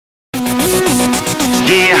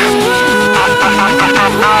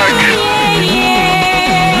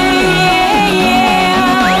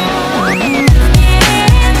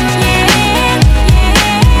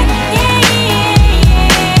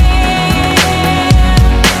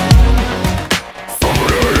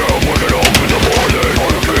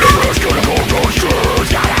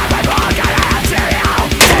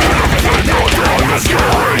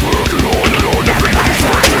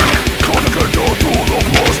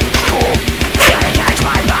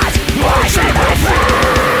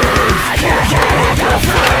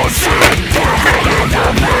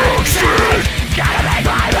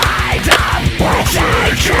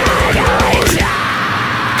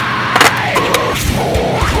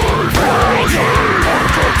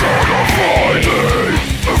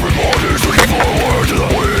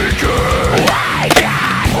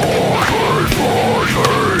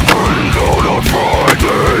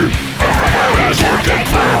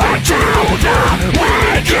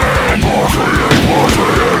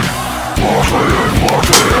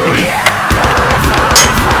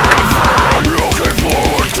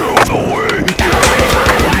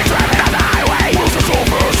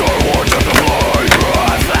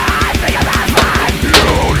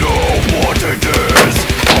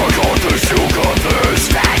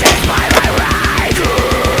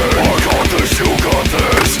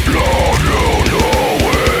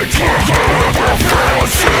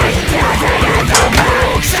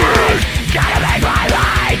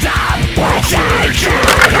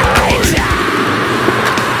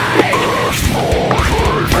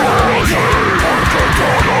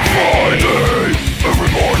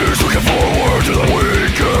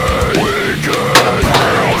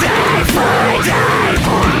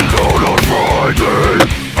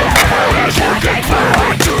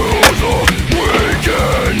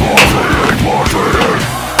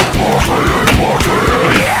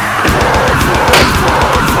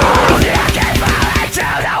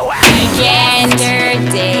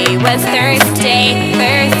was Thursday,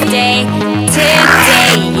 today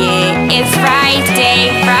it is Friday.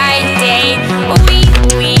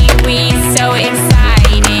 We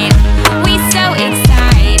so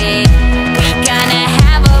excited, we gonna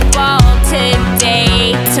have a ball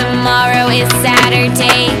today. Tomorrow is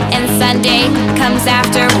Saturday and Sunday comes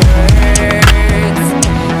afterwards.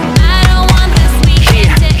 I don't want this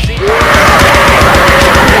weekend to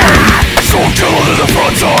so killed in the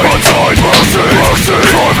front side, mercy,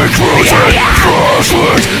 driving cruising,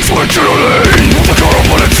 crashing, switching a lane, the car up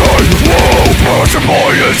on its side, whoa, passing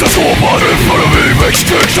by is the school bus in front of me, makes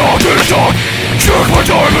tick-tock, check my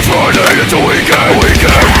time, it's Friday, it's a weekend, it's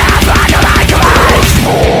Friday,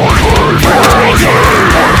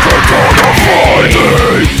 on a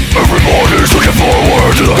Friday, everybody's looking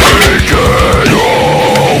forward to the